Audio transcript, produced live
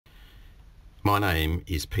My name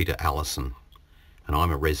is Peter Allison and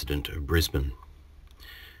I'm a resident of Brisbane.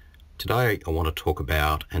 Today I want to talk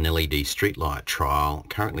about an LED streetlight trial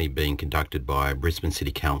currently being conducted by Brisbane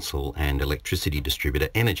City Council and electricity distributor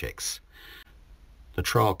Energex. The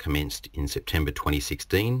trial commenced in September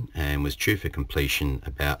 2016 and was due for completion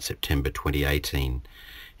about September 2018.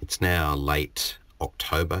 It's now late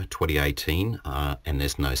October 2018 and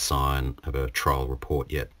there's no sign of a trial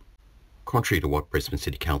report yet. Contrary to what Brisbane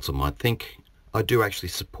City Council might think, I do actually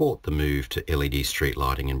support the move to LED street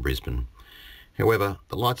lighting in Brisbane. However,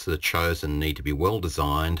 the lights that are chosen need to be well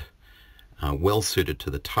designed, well suited to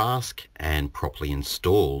the task and properly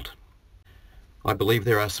installed. I believe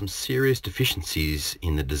there are some serious deficiencies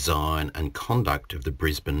in the design and conduct of the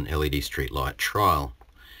Brisbane LED streetlight trial.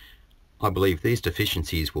 I believe these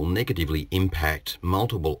deficiencies will negatively impact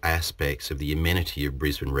multiple aspects of the amenity of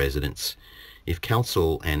Brisbane residents if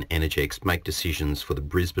Council and Energex make decisions for the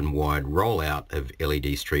Brisbane-wide rollout of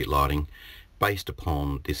LED street lighting based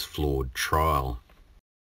upon this flawed trial.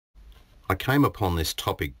 I came upon this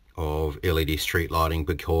topic of LED street lighting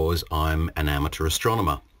because I'm an amateur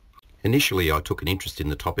astronomer. Initially I took an interest in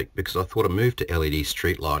the topic because I thought a move to LED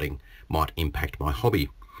street lighting might impact my hobby.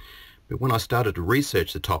 But when I started to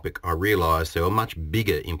research the topic, I realised there were much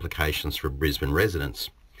bigger implications for Brisbane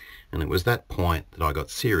residents. And it was that point that I got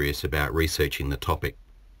serious about researching the topic.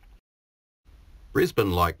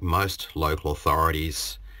 Brisbane, like most local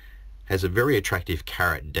authorities, has a very attractive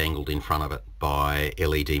carrot dangled in front of it by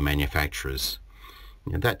LED manufacturers.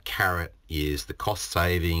 That carrot is the cost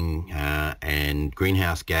saving and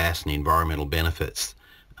greenhouse gas and environmental benefits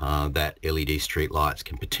that LED streetlights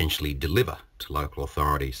can potentially deliver to local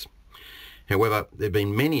authorities. However, there have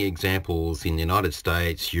been many examples in the United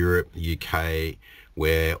States, Europe, the UK,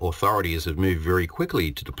 where authorities have moved very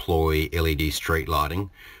quickly to deploy LED street lighting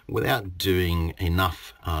without doing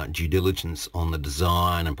enough due diligence on the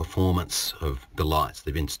design and performance of the lights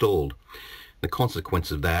they've installed. The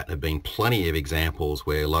consequence of that have been plenty of examples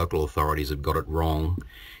where local authorities have got it wrong,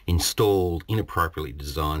 installed inappropriately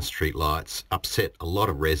designed street lights, upset a lot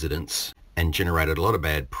of residents and generated a lot of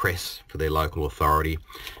bad press for their local authority,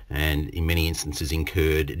 and in many instances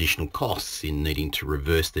incurred additional costs in needing to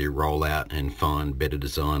reverse their rollout and find better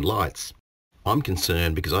designed lights. I'm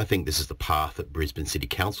concerned because I think this is the path that Brisbane City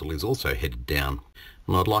Council is also headed down,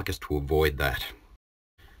 and I'd like us to avoid that.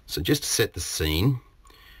 So just to set the scene,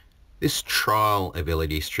 this trial of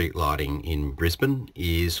LED street lighting in Brisbane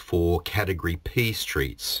is for Category P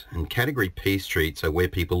streets, and Category P streets are where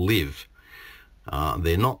people live.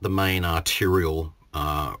 They're not the main arterial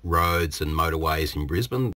roads and motorways in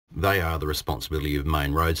Brisbane. They are the responsibility of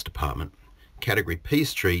Main Roads Department. Category P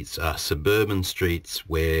streets are suburban streets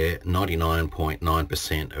where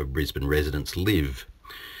 99.9% of Brisbane residents live.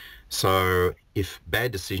 So if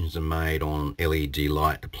bad decisions are made on LED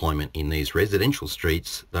light deployment in these residential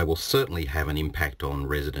streets, they will certainly have an impact on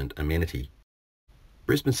resident amenity.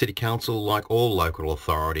 Brisbane City Council, like all local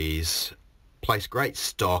authorities, place great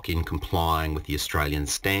stock in complying with the Australian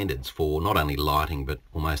standards for not only lighting but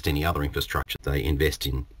almost any other infrastructure they invest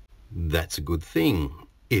in. That's a good thing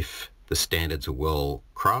if the standards are well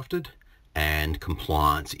crafted and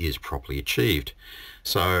compliance is properly achieved.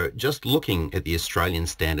 So just looking at the Australian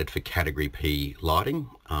standard for Category P lighting,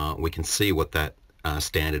 we can see what that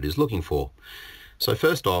standard is looking for. So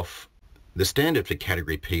first off, the standard for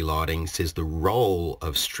Category P lighting says the role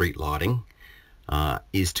of street lighting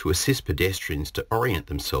is to assist pedestrians to orient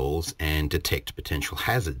themselves and detect potential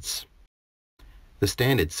hazards. The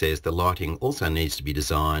standard says the lighting also needs to be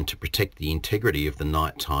designed to protect the integrity of the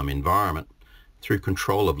nighttime environment through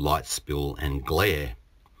control of light spill and glare.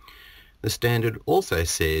 The standard also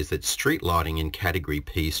says that street lighting in Category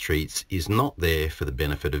P streets is not there for the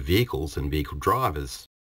benefit of vehicles and vehicle drivers.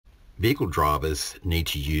 Vehicle drivers need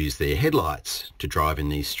to use their headlights to drive in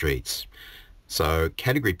these streets. So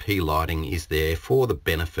Category P lighting is there for the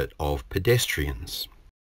benefit of pedestrians.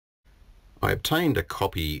 I obtained a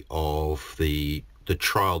copy of the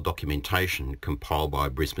trial documentation compiled by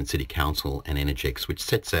Brisbane City Council and Energex, which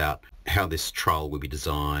sets out how this trial will be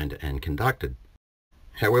designed and conducted.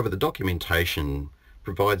 However, the documentation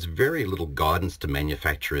provides very little guidance to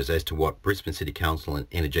manufacturers as to what Brisbane City Council and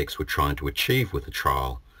Energex were trying to achieve with the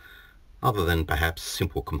trial, other than perhaps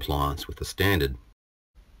simple compliance with the standard.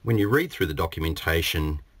 When you read through the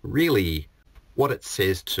documentation, really what it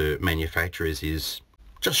says to manufacturers is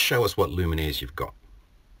just show us what luminaires you've got.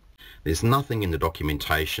 There's nothing in the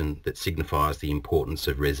documentation that signifies the importance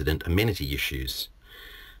of resident amenity issues.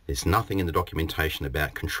 There's nothing in the documentation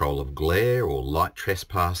about control of glare or light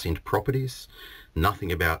trespass into properties,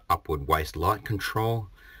 nothing about upward waste light control,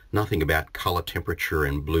 nothing about colour temperature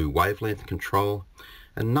and blue wavelength control,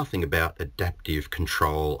 and nothing about adaptive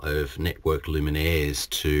control of network luminaires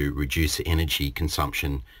to reduce energy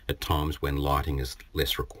consumption at times when lighting is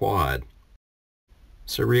less required.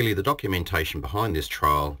 So really the documentation behind this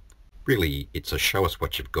trial, really it's a show us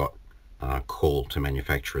what you've got call to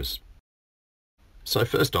manufacturers. So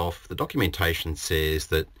first off, the documentation says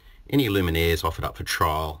that any luminaires offered up for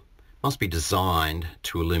trial must be designed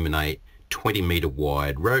to illuminate 20 metre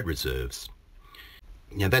wide road reserves.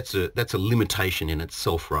 Now that's a limitation in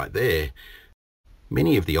itself right there.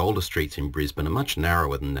 Many of the older streets in Brisbane are much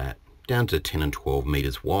narrower than that, down to 10 and 12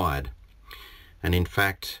 metres wide. And in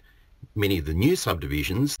fact, many of the new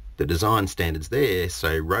subdivisions, the design standards there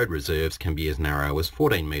say road reserves can be as narrow as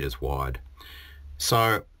 14 metres wide.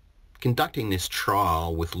 So conducting this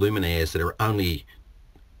trial with luminaires that are only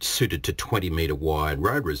suited to 20 metre wide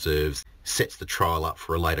road reserves sets the trial up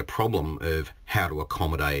for a later problem of how to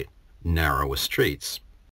accommodate narrower streets.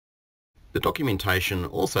 The documentation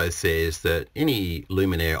also says that any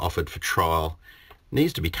luminaire offered for trial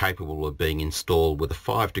needs to be capable of being installed with a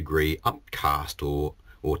 5-degree upcast or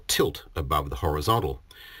tilt above the horizontal,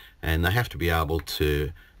 and they have to be able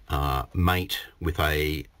to mate with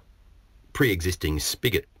a pre-existing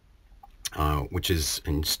spigot which is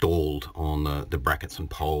installed on the brackets and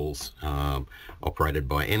poles operated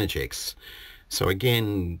by Energex. So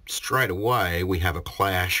again, straight away we have a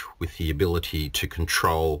clash with the ability to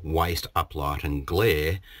control waste, uplight and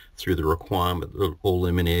glare through the requirement that all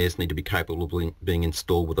luminaires need to be capable of being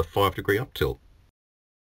installed with a 5-degree up tilt.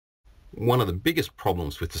 One of the biggest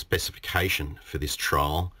problems with the specification for this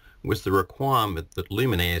trial was the requirement that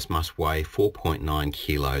luminaires must weigh 4.9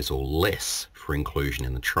 kilos or less for inclusion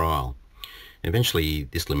in the trial. Eventually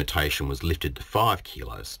this limitation was lifted to 5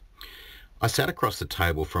 kilos. I sat across the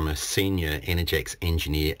table from a senior Energex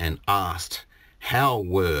engineer and asked how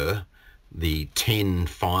were the 10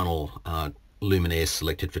 final luminaires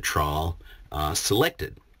selected for trial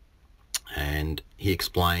selected, and he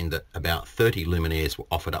explained that about 30 luminaires were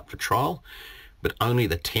offered up for trial, but only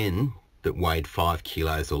the 10 that weighed 5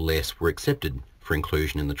 kilos or less were accepted for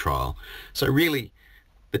inclusion in the trial. So really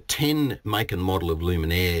the 10 make and model of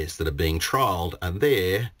luminaires that are being trialled are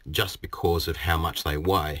there just because of how much they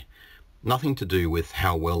weigh. Nothing to do with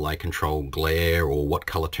how well they control glare or what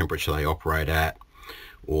colour temperature they operate at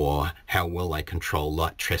or how well they control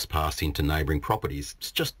light trespass into neighbouring properties.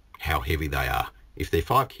 It's just how heavy they are. If they're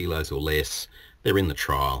 5 kilos or less, they're in the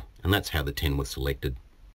trial, and that's how the 10 were selected.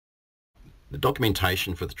 The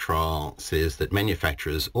documentation for the trial says that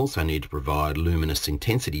manufacturers also need to provide luminous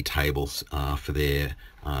intensity tables for their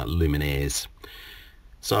luminaires.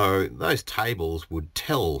 So those tables would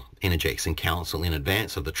tell Energex and Council in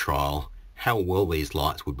advance of the trial how well these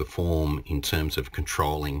lights would perform in terms of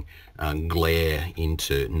controlling glare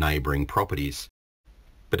into neighbouring properties.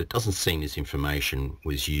 But it doesn't seem this information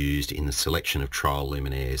was used in the selection of trial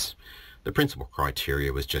luminaires. The principal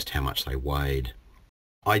criteria was just how much they weighed.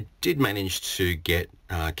 I did manage to get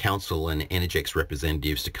Council and Energex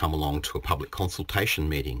representatives to come along to a public consultation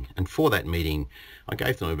meeting, and for that meeting I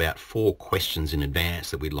gave them about 4 questions in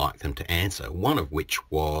advance that we'd like them to answer, one of which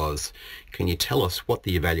was, can you tell us what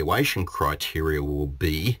the evaluation criteria will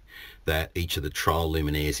be that each of the trial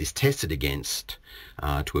luminaires is tested against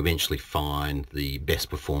to eventually find the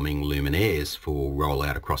best performing luminaires for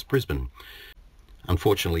rollout across Brisbane.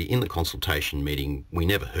 Unfortunately, in the consultation meeting, we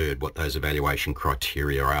never heard what those evaluation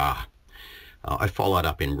criteria are. I followed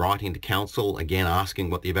up in writing to Council, again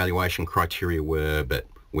asking what the evaluation criteria were, but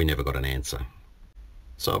we never got an answer.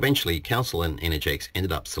 So eventually, Council and Energex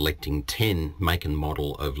ended up selecting 10 make and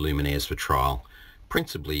model of luminaires for trial,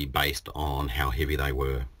 principally based on how heavy they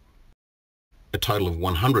were. A total of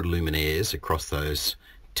 100 luminaires across those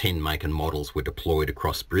 10 make and models were deployed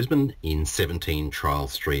across Brisbane in 17 trial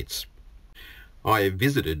streets. I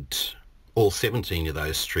visited all 17 of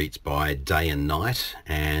those streets by day and night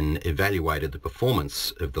and evaluated the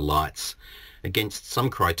performance of the lights against some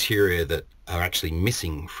criteria that are actually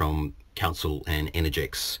missing from Council and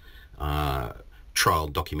Energex trial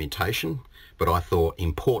documentation, but I thought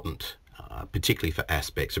important, particularly for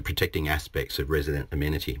aspects of protecting aspects of resident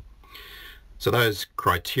amenity. So those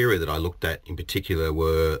criteria that I looked at in particular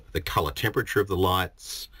were the colour temperature of the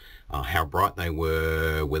lights, how bright they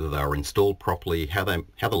were, whether they were installed properly, how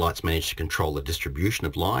the lights managed to control the distribution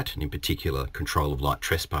of light, and in particular control of light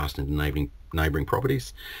trespass into neighbouring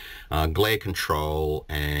properties, glare control,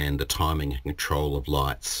 and the timing and control of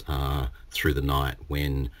lights through the night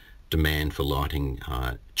when demand for lighting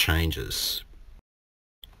changes.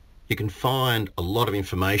 You can find a lot of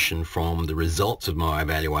information from the results of my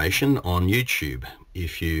evaluation on YouTube.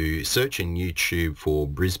 If you search in YouTube for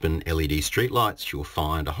Brisbane LED streetlights, you'll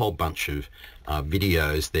find a whole bunch of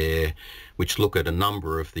videos there which look at a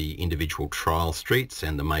number of the individual trial streets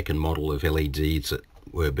and the make and model of LEDs that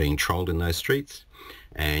were being trialled in those streets.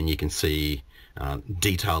 And you can see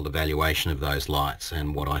detailed evaluation of those lights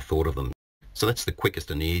and what I thought of them. So that's the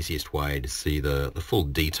quickest and easiest way to see the full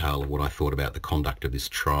detail of what I thought about the conduct of this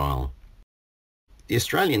trial. The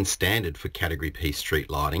Australian standard for Category P street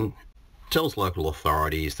lighting tells local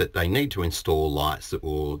authorities that they need to install lights that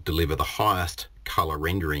will deliver the highest colour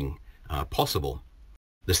rendering possible.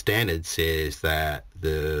 The standard says that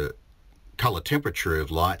the colour temperature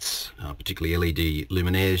of lights, particularly LED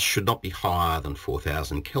luminaires, should not be higher than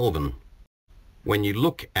 4000 Kelvin. When you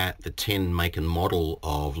look at the 10 make and model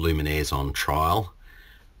of luminaires on trial,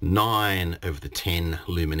 9 of the 10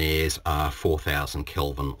 luminaires are 4000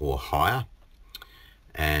 Kelvin or higher,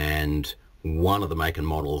 and one of the make and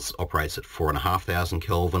models operates at 4500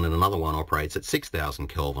 Kelvin and another one operates at 6000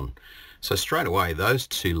 Kelvin. So straight away those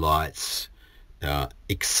two lights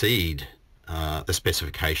exceed the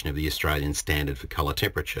specification of the Australian standard for colour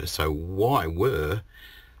temperature. So why were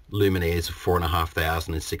luminaires of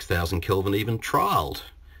 4500 and 6000 Kelvin even trialled?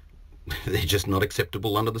 They're just not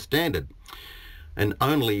acceptable under the standard. And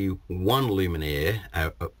only one luminaire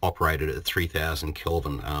operated at 3000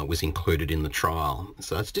 Kelvin was included in the trial.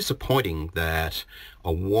 So it's disappointing that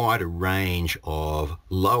a wider range of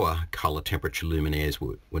lower colour temperature luminaires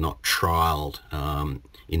were not trialled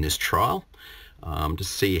in this trial to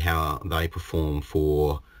see how they perform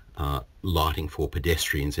for lighting for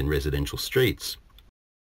pedestrians in residential streets.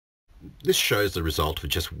 This shows the result of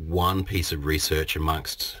just one piece of research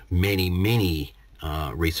amongst many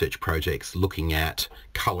research projects looking at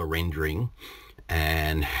colour rendering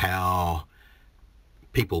and how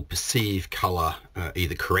people perceive colour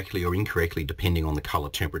either correctly or incorrectly depending on the colour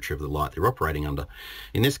temperature of the light they're operating under.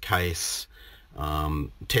 In this case,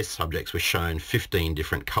 test subjects were shown 15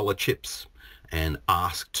 different colour chips and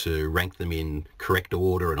asked to rank them in correct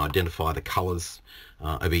order and identify the colours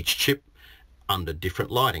of each chip under different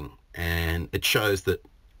lighting. And it shows that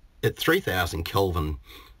at 3000 Kelvin,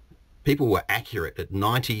 people were accurate at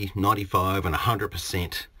 90, 95 and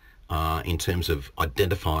 100% in terms of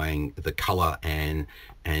identifying the colour and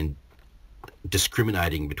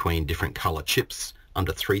discriminating between different colour chips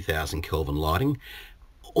under 3000 Kelvin lighting,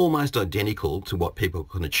 almost identical to what people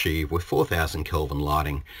can achieve with 4000 Kelvin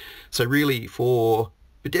lighting. So really for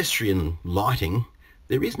pedestrian lighting,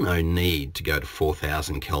 there is no need to go to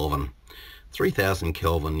 4000 Kelvin. 3000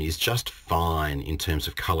 Kelvin is just fine in terms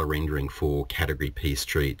of colour rendering for Category P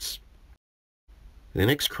streets. The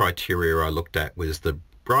next criteria I looked at was the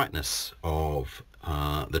brightness of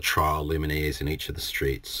the trial luminaires in each of the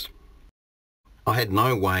streets. I had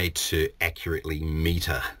no way to accurately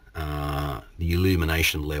meter the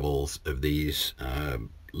illumination levels of these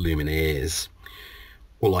luminaires.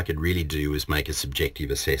 All I could really do was make a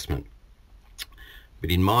subjective assessment.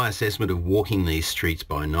 But in my assessment of walking these streets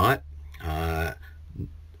by night,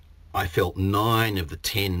 I felt 9 of the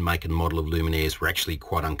 10 make and model of luminaires were actually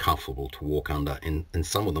quite uncomfortable to walk under, and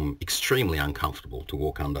some of them extremely uncomfortable to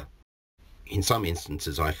walk under. In some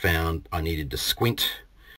instances I found I needed to squint,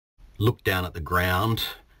 look down at the ground,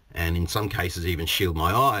 and in some cases even shield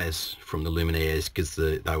my eyes from the luminaires because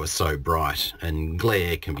they were so bright, and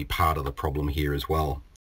glare can be part of the problem here as well.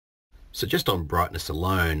 So just on brightness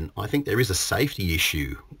alone, I think there is a safety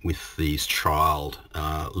issue with these trialled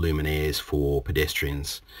luminaires for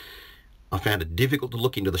pedestrians. I found it difficult to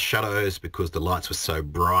look into the shadows because the lights were so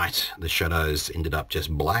bright. The shadows ended up just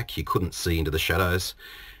black. You couldn't see into the shadows.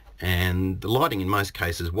 And the lighting in most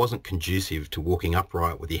cases wasn't conducive to walking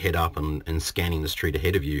upright with your head up and scanning the street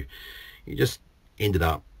ahead of you. You just ended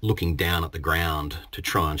up looking down at the ground to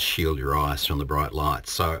try and shield your eyes from the bright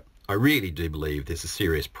lights. So I really do believe there's a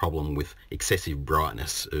serious problem with excessive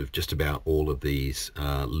brightness of just about all of these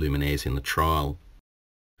luminaires in the trial.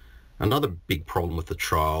 Another big problem with the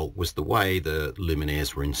trial was the way the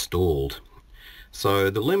luminaires were installed. So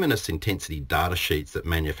the luminous intensity data sheets that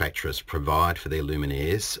manufacturers provide for their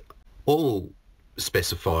luminaires all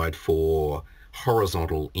specified for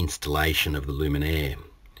horizontal installation of the luminaire.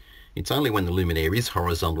 It's only when the luminaire is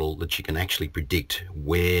horizontal that you can actually predict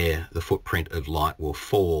where the footprint of light will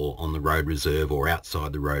fall on the road reserve or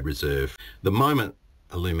outside the road reserve. The moment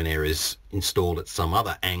a luminaire is installed at some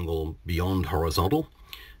other angle beyond horizontal,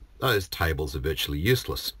 those tables are virtually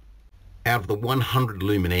useless. Out of the 100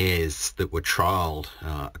 luminaires that were trialled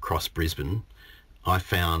across Brisbane, I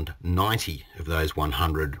found 90 of those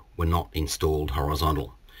 100 were not installed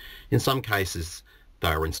horizontal. In some cases,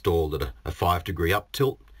 They were installed at a 5-degree up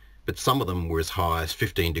tilt, but some of them were as high as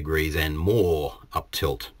 15 degrees and more up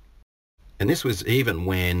tilt. And this was even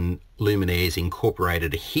when luminaires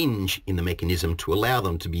incorporated a hinge in the mechanism to allow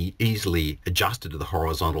them to be easily adjusted to the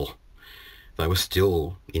horizontal. They were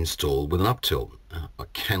still installed with an up tilt. I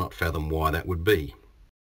cannot fathom why that would be.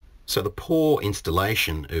 So the poor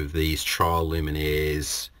installation of these trial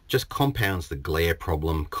luminaires just compounds the glare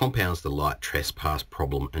problem, compounds the light trespass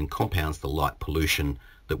problem, and compounds the light pollution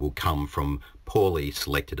that will come from poorly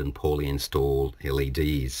selected and poorly installed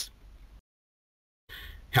LEDs.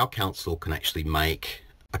 How council can actually make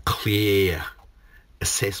a clear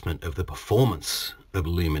assessment of the performance of a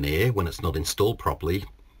luminaire when it's not installed properly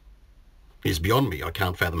is beyond me. I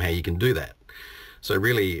can't fathom how you can do that. So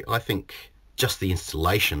really, I think just the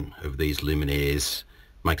installation of these luminaires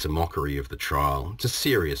makes a mockery of the trial. It's a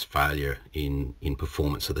serious failure in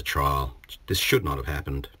performance of the trial. This should not have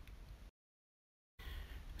happened.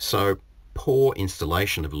 So poor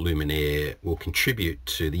installation of a luminaire will contribute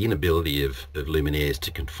to the inability of luminaires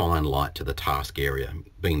to confine light to the task area,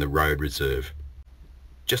 being the road reserve.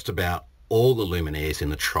 Just about all the luminaires in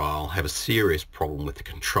the trial have a serious problem with the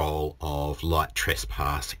control of light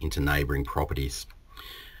trespass into neighbouring properties.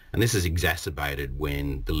 And this is exacerbated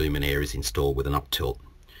when the luminaire is installed with an up tilt.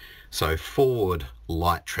 So forward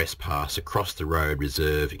light trespass across the road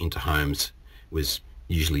reserve into homes was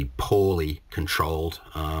usually poorly controlled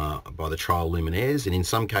by the trial luminaires, and in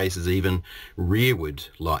some cases even rearward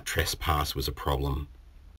light trespass was a problem.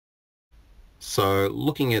 So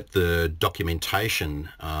looking at the documentation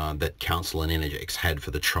that Council and Energex had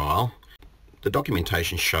for the trial, the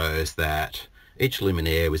documentation shows that each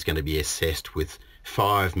luminaire was going to be assessed with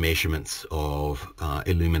 5 measurements of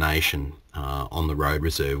illumination on the road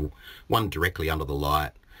reserve, one directly under the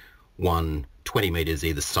light, one 20 metres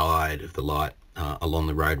either side of the light along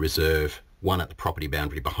the road reserve, one at the property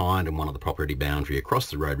boundary behind and one at the property boundary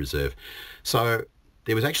across the road reserve. So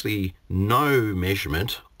there was actually no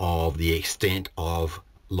measurement of the extent of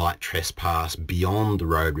light trespass beyond the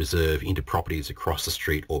road reserve into properties across the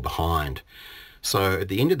street or behind. So at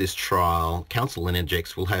the end of this trial, Council and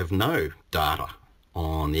Energex will have no data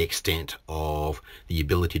on the extent of the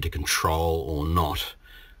ability to control or not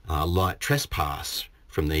light trespass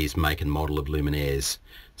from these make and model of luminaires.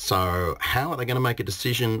 So how are they going to make a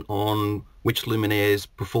decision on which luminaires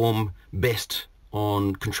perform best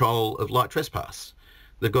on control of light trespass?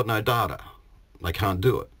 They've got no data. They can't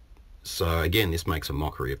do it. So again, this makes a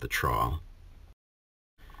mockery of the trial.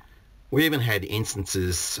 We even had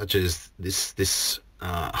instances such as this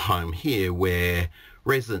home here where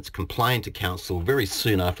residents complained to council very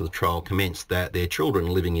soon after the trial commenced that their children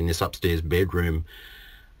living in this upstairs bedroom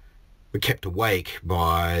were kept awake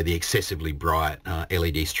by the excessively bright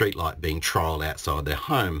LED streetlight being trialled outside their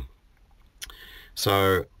home.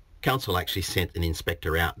 So council actually sent an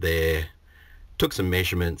inspector out there, took some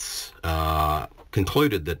measurements,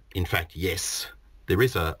 concluded that in fact yes, there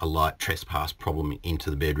is a light trespass problem into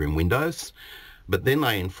the bedroom windows, but then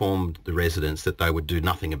they informed the residents that they would do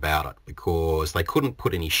nothing about it because they couldn't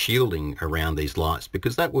put any shielding around these lights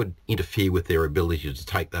because that would interfere with their ability to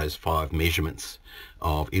take those 5 measurements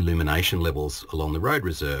of illumination levels along the road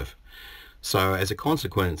reserve. So as a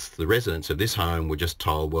consequence, the residents of this home were just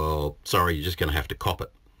told, well, sorry, you're just going to have to cop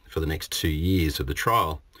it for the next 2 years of the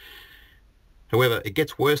trial. However, it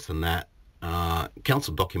gets worse than that.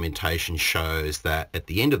 Council documentation shows that at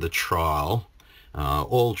the end of the trial,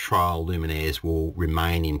 all trial luminaires will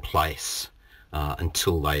remain in place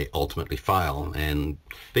until they ultimately fail, and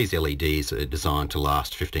these LEDs are designed to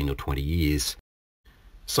last 15 or 20 years.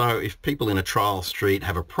 So if people in a trial street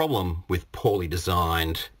have a problem with poorly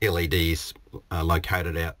designed LEDs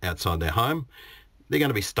located outside their home, they're going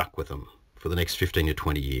to be stuck with them for the next 15 to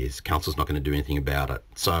 20 years. Council's not going to do anything about it.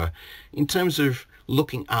 So in terms of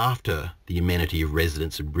looking after the amenity of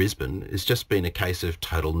residents of Brisbane, it's just been a case of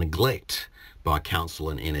total neglect by Council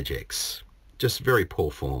and Energex. Just very poor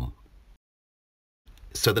form.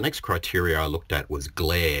 So the next criteria I looked at was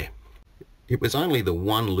glare. It was only the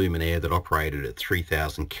one luminaire that operated at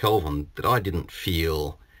 3000 Kelvin that I didn't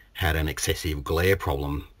feel had an excessive glare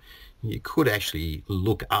problem. You could actually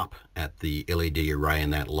look up at the LED array in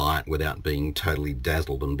that light without being totally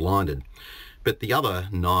dazzled and blinded. But the other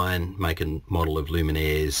 9 make and model of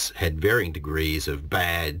luminaires had varying degrees of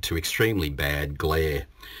bad to extremely bad glare.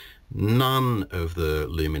 None of the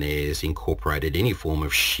luminaires incorporated any form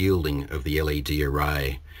of shielding of the LED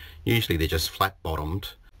array. Usually they're just flat-bottomed,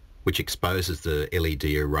 which exposes the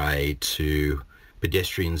LED array to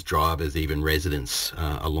pedestrians, drivers, even residents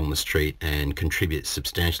along the street and contributes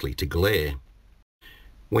substantially to glare.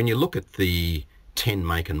 When you look at the 10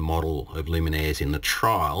 make and model of luminaires in the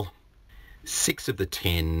trial, 6 of the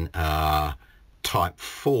 10 are type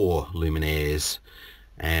 4 luminaires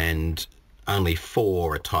and only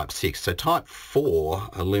 4 are type 6. So type 4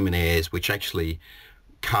 are luminaires which actually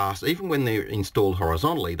cast, even when they're installed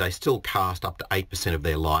horizontally, they still cast up to 8% of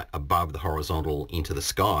their light above the horizontal into the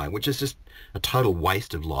sky, which is just a total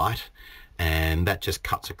waste of light. And that just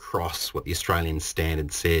cuts across what the Australian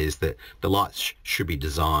standard says, that the lights should be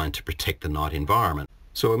designed to protect the night environment.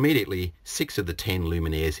 So immediately 6 of the 10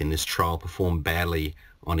 luminaires in this trial performed badly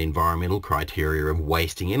on environmental criteria of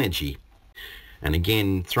wasting energy. And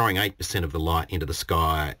again, throwing 8% of the light into the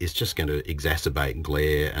sky is just going to exacerbate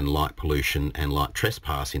glare and light pollution and light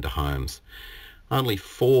trespass into homes. Only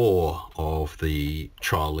 4 of the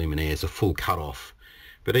trial luminaires are full cut-off,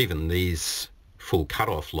 but even these full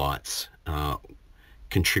cut-off lights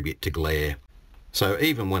contribute to glare. So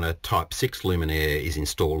even when a type 6 luminaire is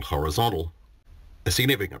installed horizontal, a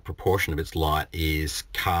significant proportion of its light is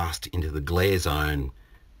cast into the glare zone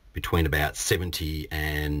between about 70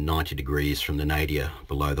 and 90 degrees from the nadir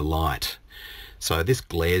below the light. So this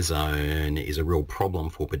glare zone is a real problem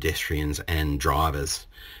for pedestrians and drivers,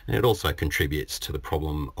 and it also contributes to the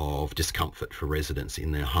problem of discomfort for residents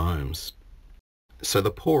in their homes. So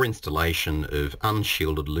the poor installation of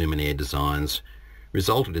unshielded luminaire designs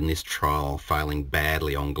resulted in this trial failing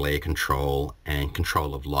badly on glare control and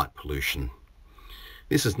control of light pollution.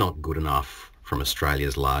 This is not good enough from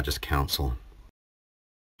Australia's largest council.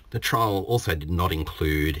 The trial also did not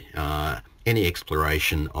include any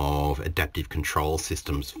exploration of adaptive control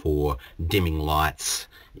systems for dimming lights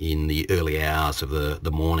in the early hours of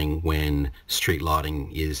the morning when street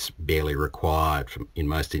lighting is barely required in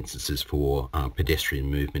most instances for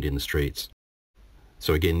pedestrian movement in the streets.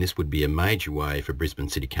 So again, this would be a major way for Brisbane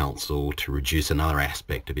City Council to reduce another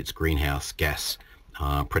aspect of its greenhouse gas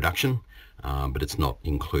production, but it's not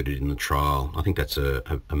included in the trial. I think that's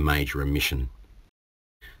a major omission.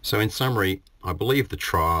 So in summary, I believe the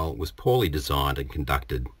trial was poorly designed and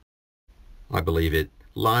conducted. I believe it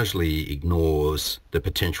largely ignores the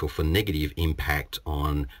potential for negative impact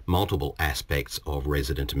on multiple aspects of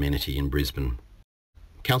resident amenity in Brisbane.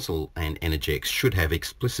 Council and Energex should have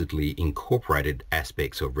explicitly incorporated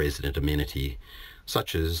aspects of resident amenity,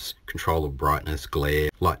 such as control of brightness, glare,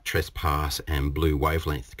 light trespass and blue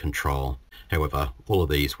wavelength control. However, all of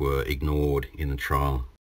these were ignored in the trial.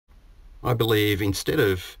 I believe instead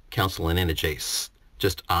of Council and Energex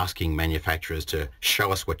just asking manufacturers to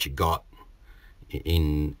show us what you got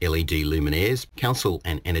in LED luminaires, Council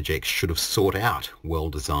and Energex should have sought out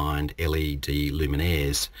well-designed LED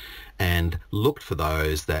luminaires and looked for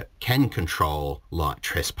those that can control light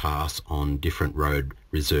trespass on different road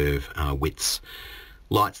reserve widths.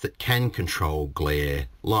 Lights that can control glare,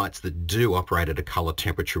 lights that do operate at a colour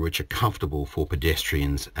temperature which are comfortable for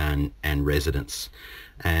pedestrians and residents,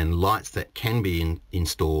 and lights that can be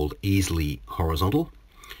installed easily horizontal,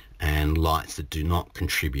 and lights that do not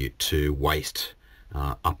contribute to waste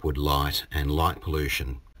upward light and light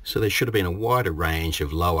pollution. So there should have been a wider range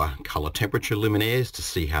of lower colour temperature luminaires to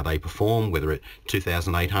see how they perform, whether at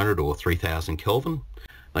 2800 or 3000 Kelvin.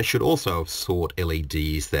 They should also have sought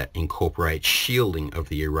LEDs that incorporate shielding of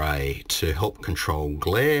the array to help control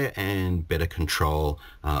glare and better control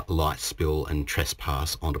light spill and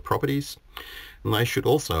trespass onto properties. And they should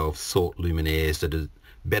also have sought luminaires that are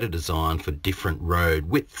better designed for different road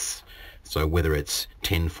widths, so whether it's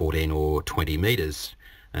 10, 14 or 20 metres.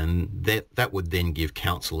 And that would then give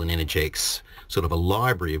Council and Energex sort of a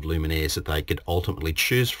library of luminaires that they could ultimately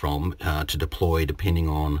choose from to deploy depending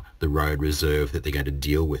on the road reserve that they're going to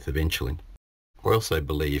deal with eventually. I also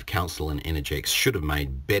believe Council and Energex should have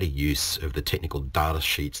made better use of the technical data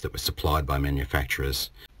sheets that were supplied by manufacturers.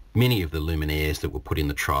 Many of the luminaires that were put in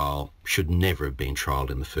the trial should never have been trialled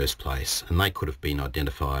in the first place, and they could have been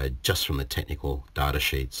identified just from the technical data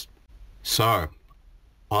sheets. So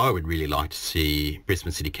I would really like to see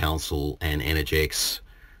Brisbane City Council and Energex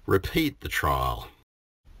repeat the trial.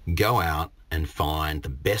 Go out and find the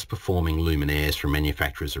best performing luminaires from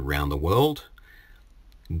manufacturers around the world.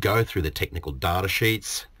 Go through the technical data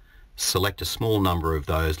sheets, select a small number of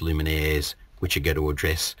those luminaires which are going to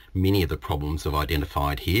address many of the problems I've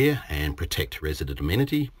identified here and protect resident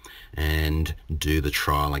amenity, and do the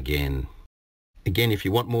trial again. Again, if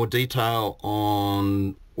you want more detail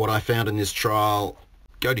on what I found in this trial,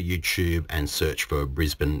 go to YouTube and search for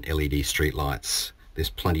Brisbane LED streetlights.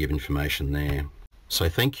 There's plenty of information there. So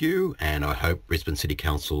thank you, and I hope Brisbane City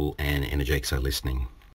Council and Energex are listening.